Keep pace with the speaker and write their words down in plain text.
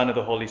Son, of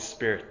the Holy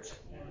Spirit.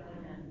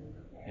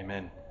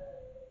 Amen.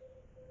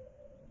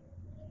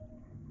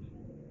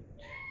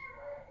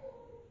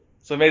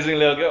 So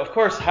amazingly, of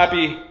course,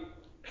 happy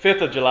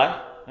 5th of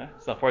July.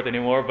 It's not 4th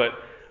anymore, but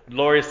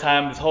glorious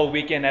time this whole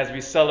weekend as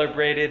we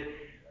celebrated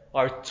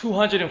our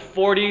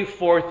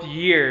 244th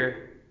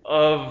year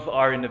of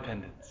our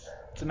independence.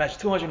 So imagine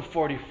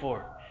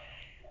 244.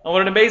 And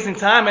what an amazing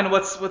time. And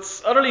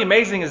what's utterly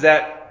amazing is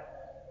that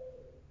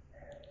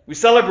we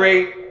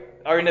celebrate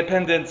our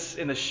independence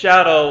in the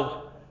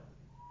shadow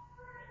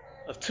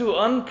of two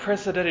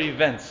unprecedented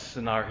events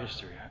in our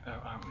history,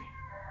 aren't we?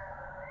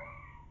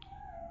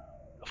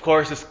 Of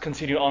course, this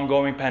continued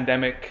ongoing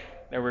pandemic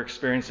that we're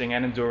experiencing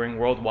and enduring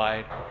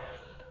worldwide.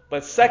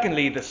 But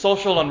secondly, the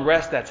social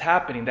unrest that's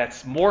happening,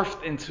 that's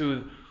morphed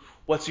into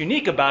what's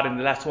unique about it in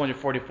the last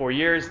 244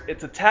 years.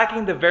 It's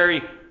attacking the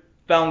very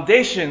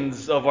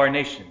foundations of our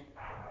nation,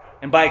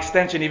 and by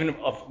extension, even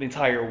of the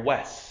entire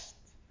West.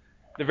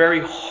 The very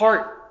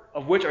heart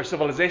of which our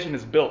civilization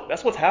is built.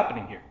 That's what's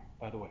happening here,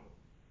 by the way.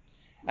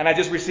 And I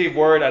just received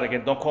word, and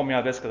again, don't quote me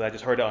on this because I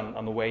just heard it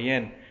on the way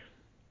in,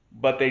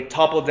 but they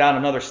toppled down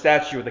another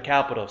statue at the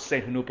capital,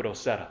 St. Junipero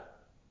Serra.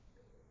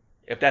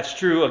 If that's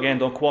true, again,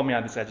 don't quote me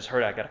on this, I just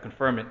heard it, I got to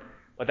confirm it,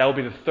 but that will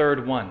be the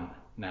third one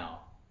now.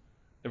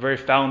 The very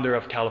founder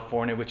of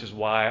California, which is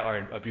why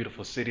our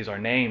beautiful cities are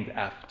named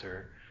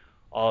after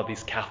all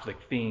these Catholic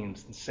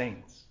themes and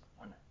saints.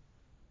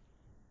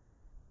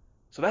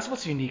 So that's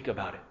what's unique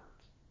about it.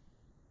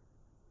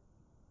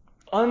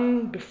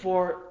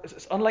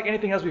 It's unlike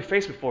anything else we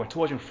faced before in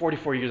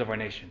 244 years of our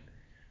nation.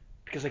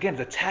 Because again,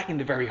 it's attacking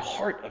the very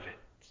heart of it.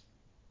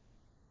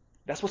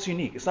 That's what's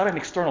unique. It's not an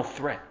external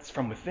threat. It's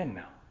from within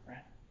now,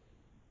 right?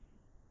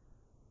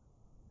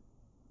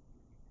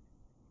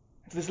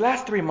 So these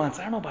last 3 months,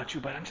 I don't know about you,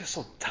 but I'm just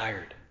so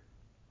tired.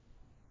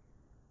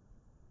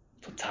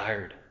 So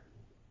tired.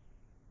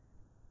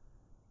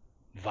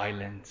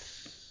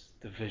 Violence,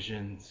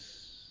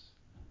 divisions,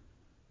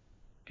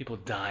 people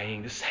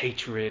dying, this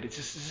hatred, it's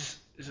just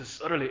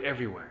utterly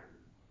everywhere.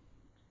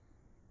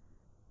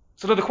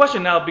 So the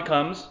question now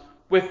becomes,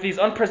 with these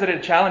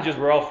unprecedented challenges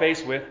we're all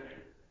faced with,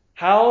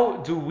 how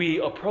do we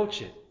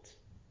approach it?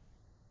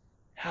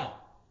 How?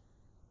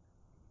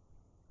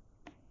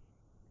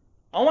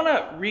 I want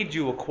to read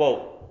you a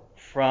quote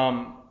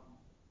from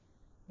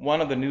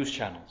one of the news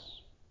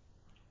channels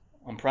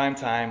on prime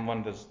time, one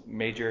of the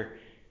major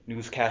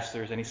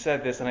newscasters, and he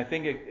said this, and I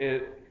think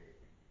it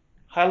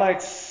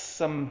highlights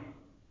some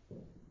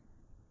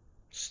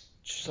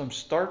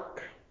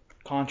stark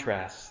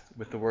contrast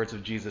with the words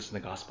of Jesus in the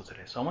gospel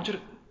today. So I want you to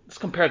let's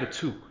compare the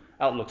two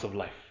outlooks of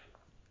life.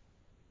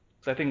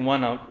 So I think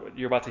one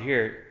you're about to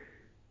hear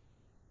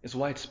is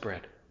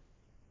widespread.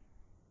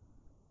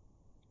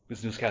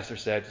 This newscaster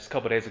said just a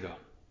couple days ago,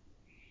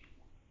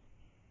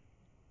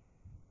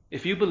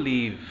 if you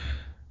believe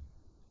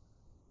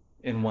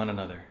in one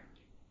another,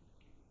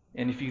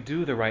 and if you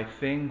do the right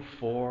thing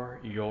for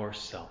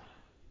yourself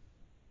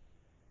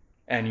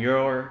and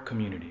your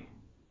community,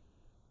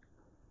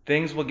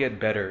 things will get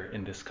better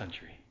in this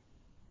country.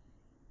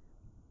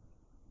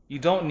 You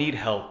don't need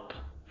help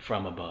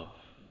from above.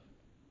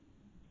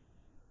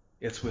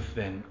 It's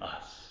within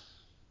us.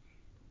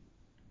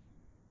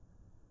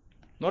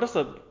 Notice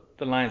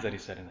the lines that he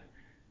said in it.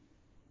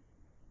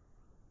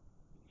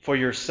 For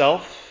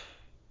yourself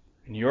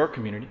and your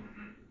community,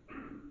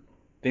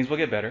 things will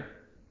get better.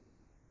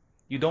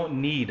 You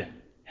don't need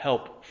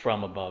help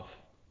from above.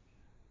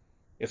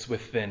 It's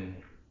within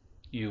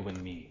you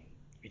and me.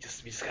 We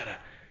just gotta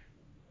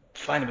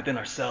find it within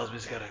ourselves. We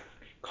just gotta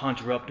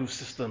conjure up new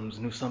systems,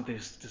 new something.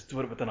 Just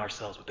do it within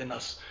ourselves. Within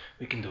us,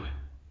 we can do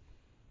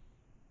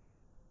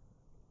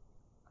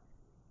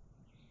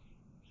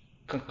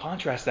it.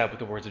 Contrast that with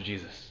the words of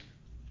Jesus.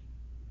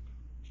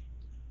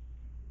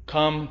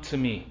 Come to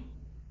me,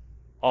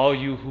 all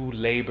you who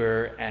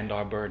labor and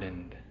are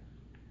burdened,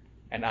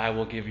 and I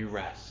will give you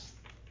rest.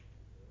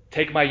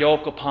 Take my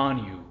yoke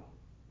upon you,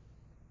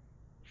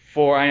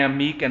 for I am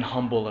meek and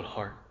humble at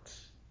heart.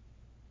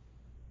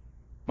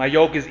 My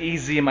yoke is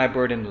easy and my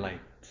burden light.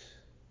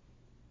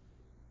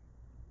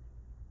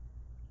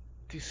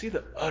 Do you see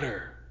the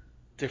utter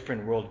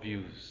different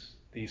worldviews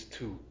these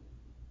two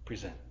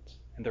present?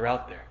 And they're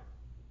out there.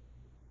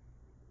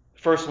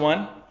 The first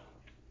one,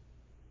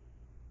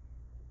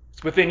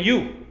 it's within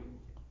you.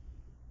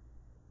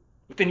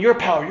 Within your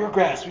power, your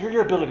grasp,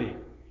 your ability.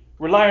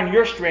 Rely on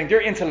your strength,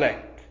 your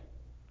intellect.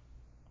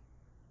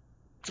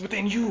 It's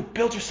within you.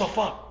 Build yourself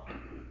up.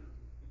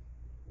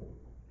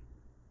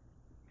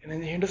 And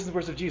then here, listen to the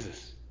words of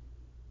Jesus.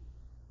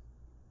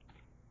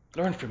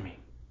 Learn from me.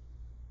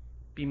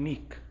 Be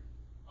meek,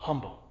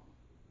 humble.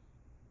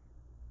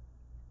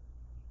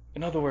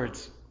 In other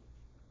words,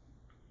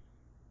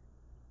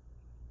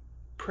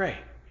 pray.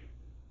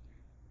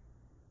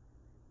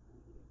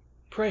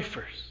 Pray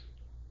first.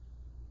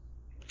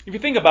 If you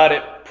think about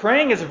it,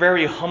 praying is a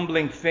very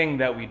humbling thing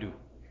that we do.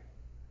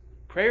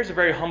 Prayer is a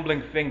very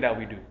humbling thing that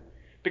we do.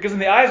 Because in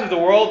the eyes of the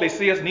world, they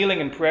see us kneeling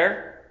in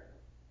prayer.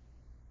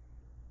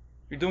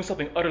 You're doing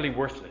something utterly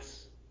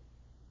worthless.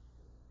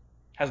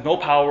 has no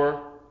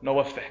power, no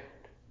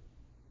effect.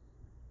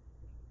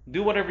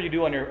 Do whatever you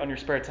do on your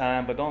spare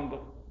time, but don't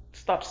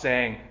stop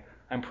saying,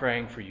 I'm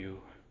praying for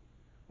you,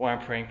 or I'm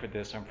praying for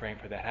this, or I'm praying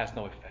for that. It has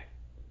no effect.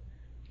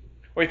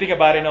 Or you think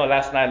about it,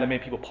 last night many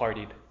people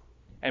partied,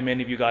 and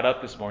many of you got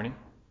up this morning.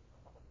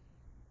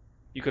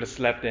 You could have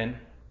slept in.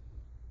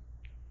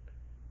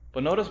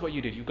 But notice what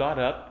you did. You got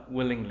up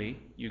willingly,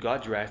 you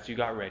got dressed, you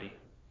got ready,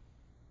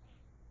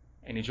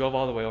 and you drove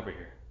all the way over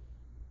here.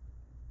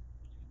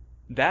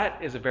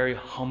 That is a very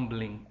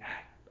humbling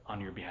act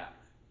on your behalf.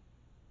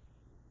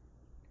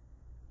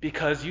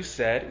 Because you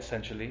said,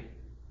 essentially,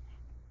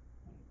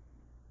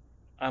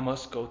 I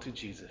must go to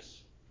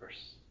Jesus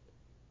first.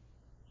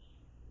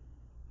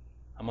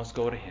 I must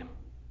go to him.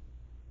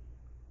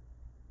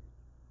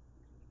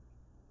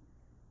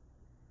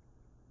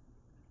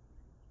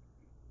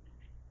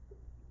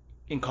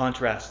 In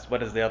contrast, what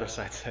does the other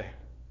side say?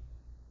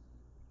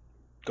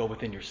 Go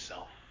within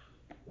yourself.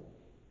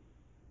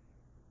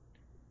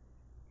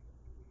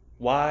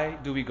 Why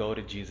do we go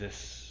to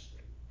Jesus?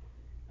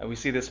 And we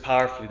see this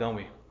powerfully, don't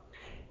we?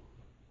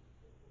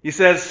 He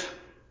says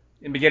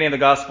in the beginning of the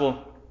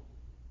gospel,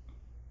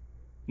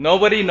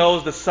 nobody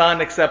knows the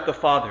Son except the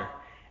Father,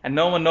 and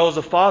no one knows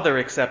the Father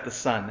except the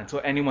Son, until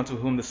anyone to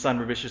whom the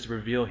Son wishes to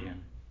reveal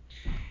him.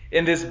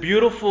 In this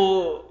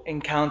beautiful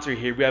encounter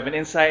here, we have an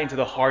insight into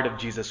the heart of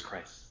Jesus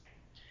Christ.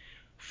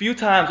 Few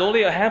times,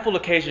 only a handful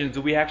of occasions,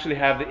 do we actually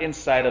have the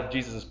insight of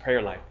Jesus'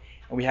 prayer life,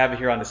 and we have it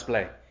here on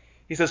display.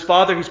 He says,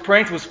 Father, he's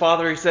praying to his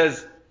Father. He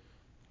says,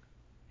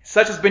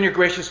 such has been your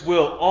gracious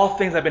will. All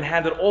things have been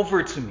handed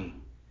over to me,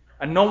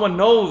 and no one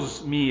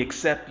knows me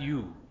except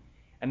you,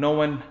 and no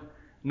one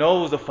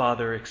knows the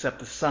Father except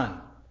the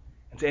Son,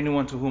 and to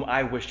anyone to whom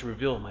I wish to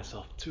reveal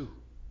myself to.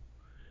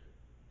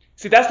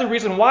 See, that's the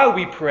reason why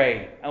we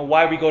pray and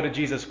why we go to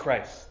Jesus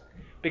Christ.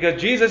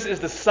 Because Jesus is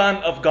the Son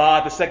of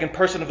God, the second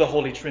person of the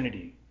Holy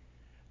Trinity.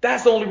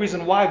 That's the only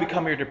reason why we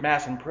come here to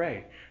Mass and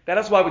pray. That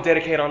is why we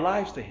dedicate our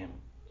lives to him.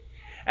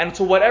 And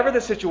so whatever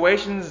the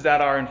situations that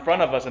are in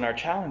front of us and our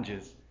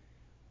challenges,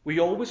 we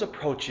always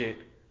approach it,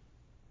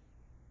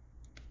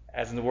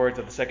 as in the words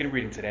of the second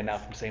reading today, now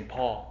from St.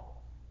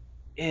 Paul,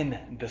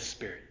 in the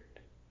Spirit.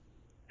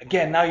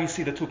 Again, now you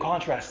see the two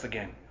contrasts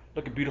again.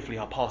 Look at beautifully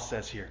how Paul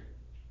says here.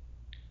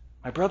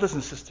 My brothers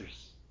and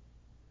sisters.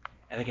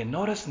 And again,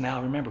 notice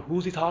now, remember,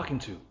 who's he talking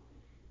to?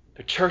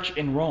 The church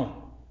in Rome.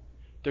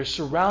 They're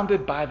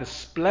surrounded by the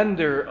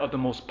splendor of the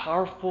most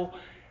powerful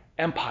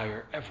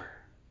empire ever.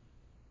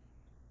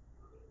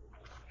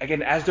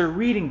 Again, as they're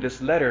reading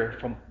this letter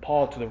from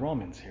Paul to the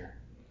Romans here,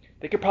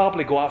 they could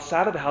probably go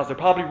outside of the house. They're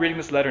probably reading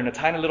this letter in a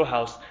tiny little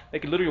house. They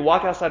could literally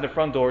walk outside the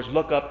front doors,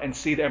 look up, and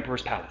see the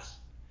emperor's palace.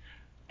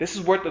 This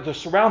is what they're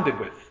surrounded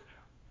with.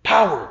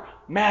 Power,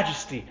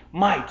 majesty,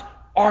 might,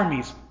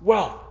 armies,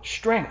 wealth,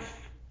 strength.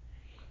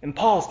 And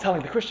Paul's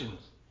telling the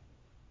Christians,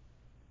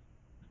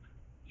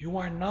 you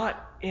are not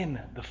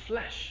in the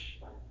flesh.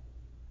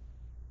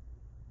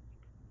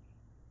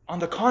 On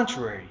the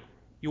contrary,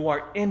 you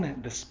are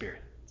in the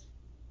Spirit.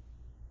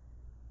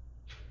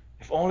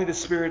 If only the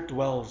Spirit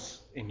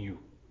dwells in you.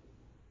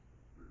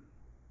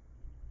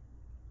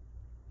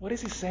 What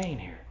is he saying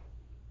here?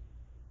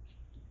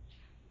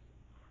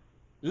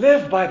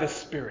 Live by the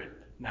Spirit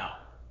now.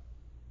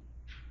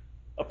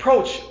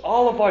 Approach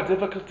all of our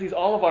difficulties,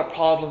 all of our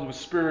problems with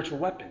spiritual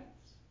weapons.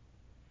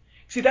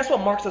 See, that's what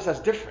marks us as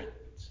different.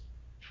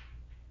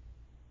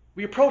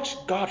 We approach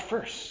God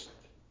first.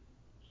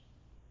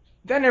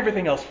 Then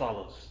everything else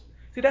follows.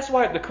 See, that's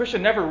why the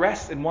Christian never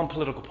rests in one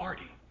political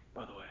party,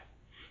 by the way.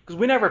 Because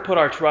we never put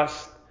our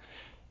trust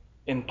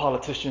in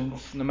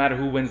politicians, no matter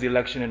who wins the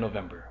election in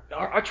November.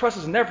 Our trust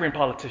is never in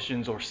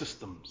politicians or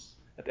systems.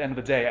 At the end of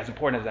the day, as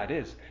important as that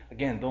is,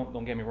 again,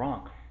 don't get me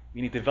wrong.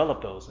 We need to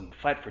develop those and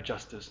fight for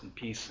justice and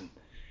peace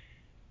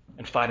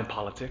and fight in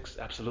politics,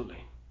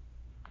 absolutely.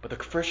 But the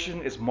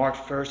Christian is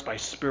marked first by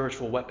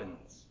spiritual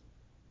weapons.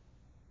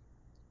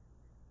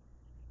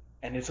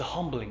 And it's a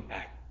humbling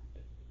act.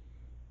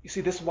 You see,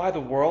 this is why the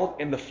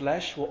world in the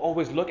flesh will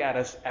always look at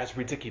us as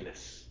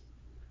ridiculous.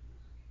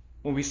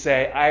 When we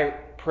say, I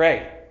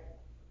pray,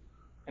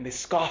 and they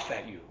scoff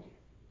at you.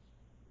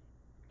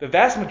 The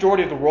vast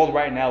majority of the world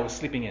right now is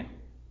sleeping in.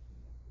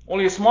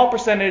 Only a small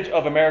percentage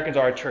of Americans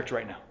are at church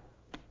right now.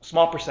 A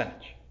small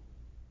percentage.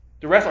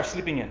 The rest are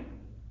sleeping in.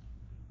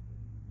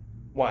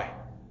 Why?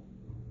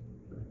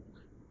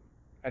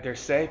 I dare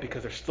say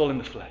because they're still in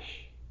the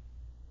flesh.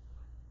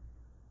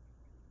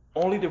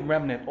 Only the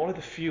remnant, only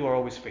the few are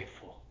always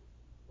faithful.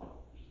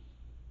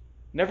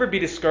 Never be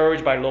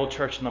discouraged by low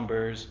church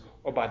numbers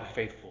or by the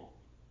faithful.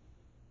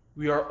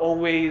 We are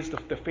always,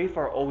 the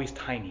faithful are always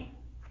tiny.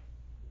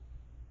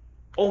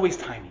 Always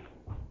tiny.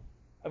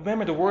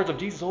 Remember, the words of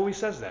Jesus always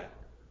says that.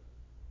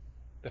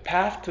 The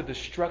path to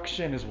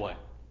destruction is what?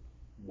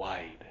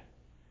 Wide.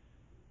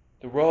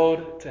 The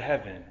road to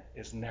heaven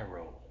is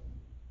narrow.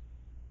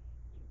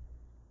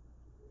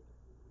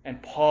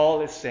 And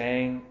Paul is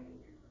saying,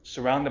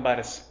 surrounded by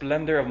the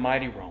splendor of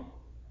mighty Rome,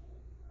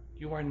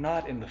 you are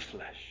not in the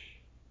flesh.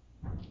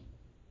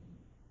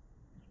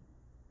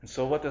 And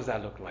so what does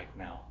that look like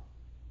now?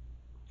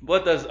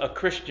 What does a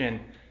Christian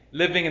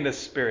living in the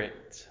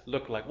Spirit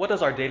look like? What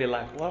does our daily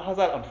life, how does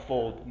that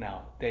unfold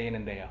now, day in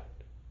and day out?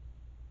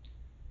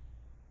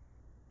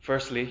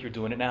 Firstly, you're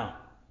doing it now.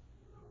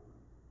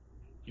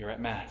 You're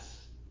at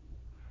Mass,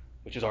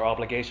 which is our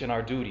obligation,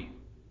 our duty,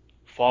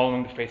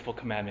 following the faithful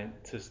commandment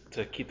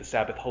to keep the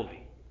Sabbath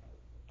holy.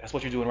 That's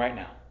what you're doing right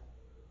now.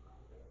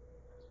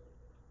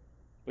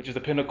 Which is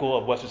the pinnacle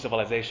of Western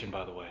civilization,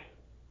 by the way.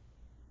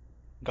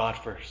 God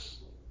first.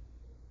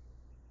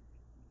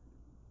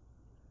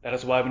 That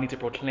is why we need to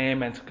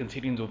proclaim and to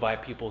continue to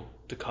invite people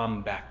to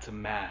come back to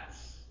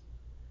Mass.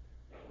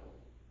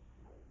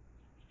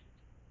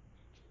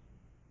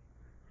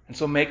 And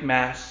so make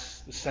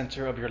Mass the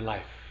center of your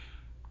life.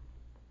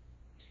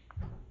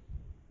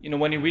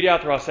 When you read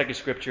out throughout sacred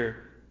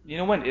scripture,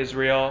 when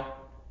Israel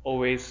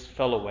always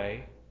fell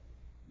away?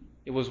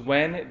 It was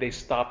when they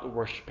stopped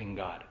worshiping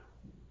God.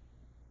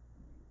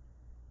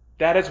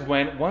 That is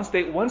when, once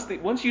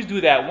you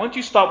do that, once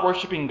you stop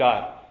worshiping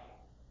God,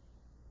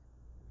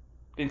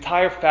 the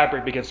entire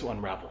fabric begins to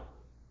unravel.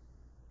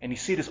 And you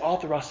see this all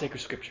throughout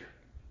sacred scripture.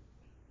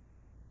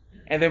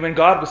 And then when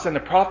God would send the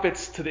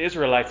prophets to the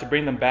Israelites to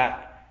bring them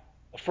back,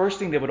 the first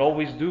thing they would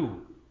always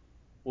do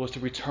was to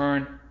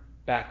return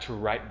back to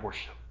right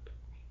worship.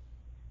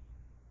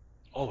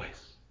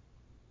 Always.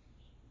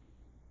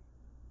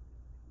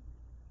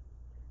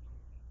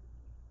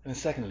 And then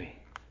secondly,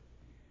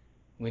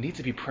 we need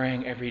to be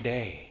praying every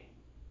day.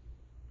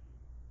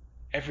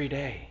 Every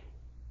day.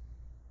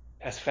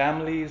 As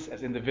families,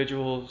 as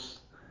individuals,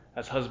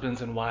 as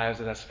husbands and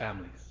wives, and as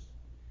families.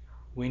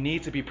 We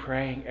need to be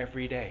praying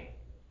every day.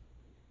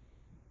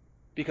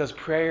 Because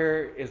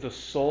prayer is the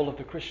soul of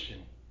the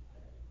Christian.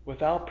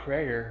 Without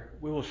prayer,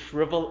 we will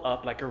shrivel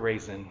up like a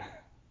raisin.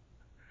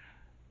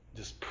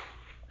 Just poof,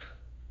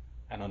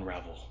 and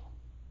unravel.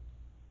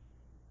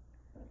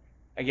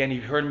 Again,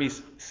 you've heard me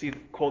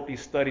quote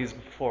these studies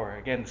before.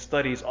 Again,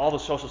 all the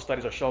social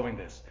studies are showing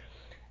this.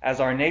 As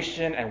our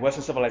nation and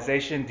Western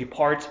civilization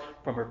departs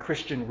from her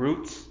Christian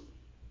roots,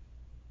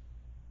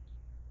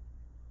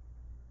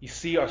 you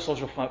see our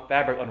social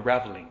fabric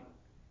unraveling.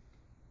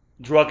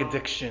 Drug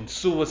addiction,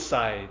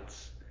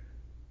 suicides,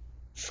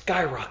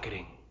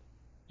 skyrocketing.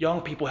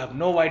 Young people have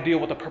no idea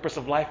what the purpose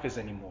of life is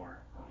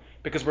anymore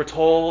because we're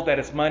told that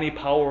it's money,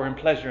 power, and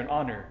pleasure and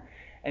honor.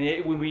 And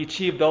yet when we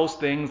achieve those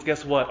things,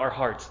 guess what? Our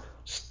hearts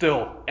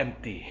still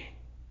empty.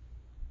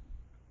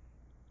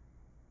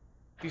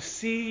 You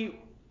see,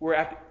 we're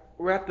at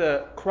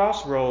the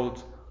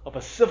crossroads of a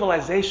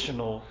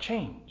civilizational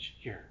change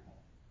here.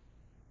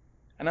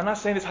 And I'm not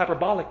saying this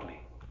hyperbolically,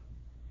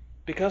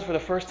 because for the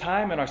first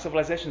time in our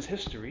civilization's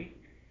history,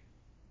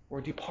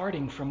 we're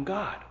departing from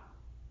God.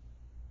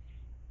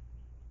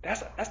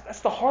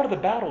 That's the heart of the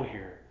battle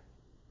here.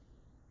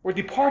 We're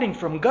departing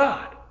from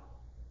God.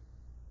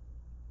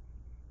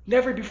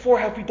 Never before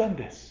have we done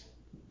this.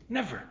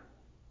 Never.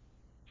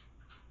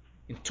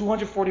 In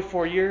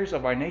 244 years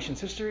of our nation's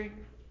history,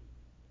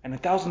 and in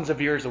thousands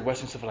of years of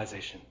Western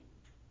civilization.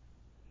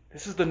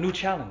 This is the new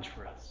challenge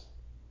for us.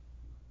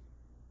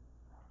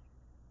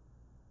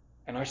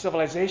 And our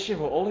civilization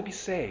will only be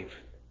saved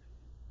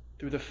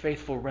through the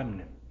faithful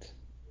remnant,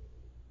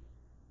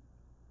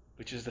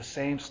 which is the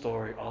same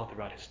story all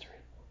throughout history.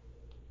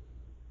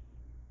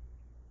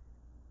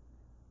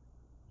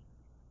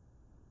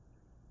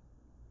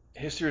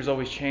 History is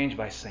always changed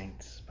by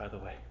saints, by the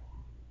way.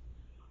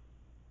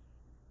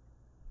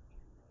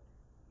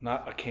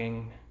 Not a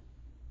king,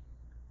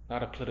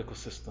 not a political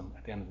system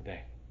at the end of the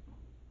day.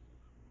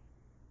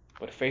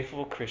 But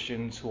faithful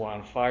Christians who are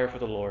on fire for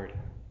the Lord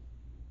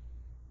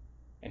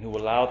and who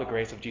allow the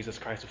grace of Jesus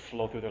Christ to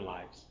flow through their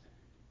lives.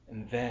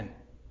 And then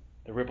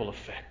the ripple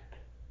effect.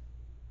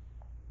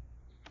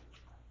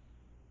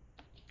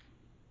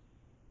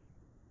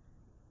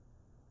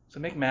 So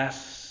make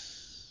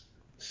Mass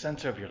the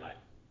center of your life.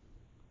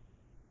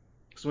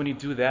 Because when you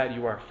do that,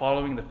 you are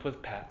following the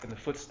footpath and the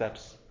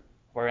footsteps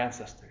of our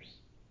ancestors.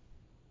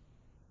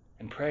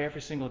 And pray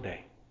every single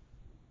day.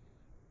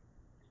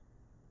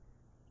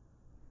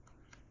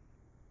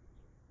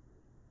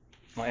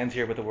 I'll end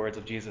here with the words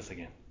of Jesus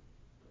again.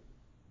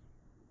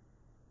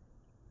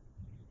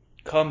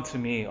 Come to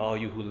me, all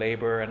you who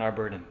labor and are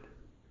burdened,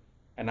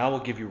 and I will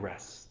give you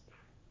rest.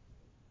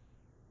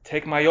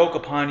 Take my yoke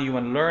upon you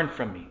and learn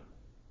from me,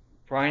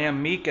 for I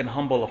am meek and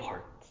humble of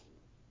heart,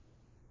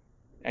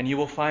 and you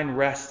will find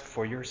rest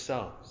for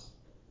yourselves.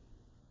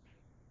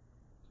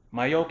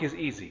 My yoke is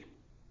easy,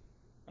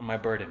 and my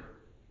burden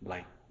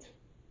light.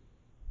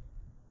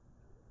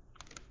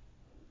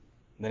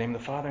 In the name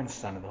of the Father, and the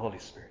Son, and the Holy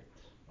Spirit.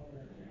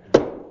 Amen.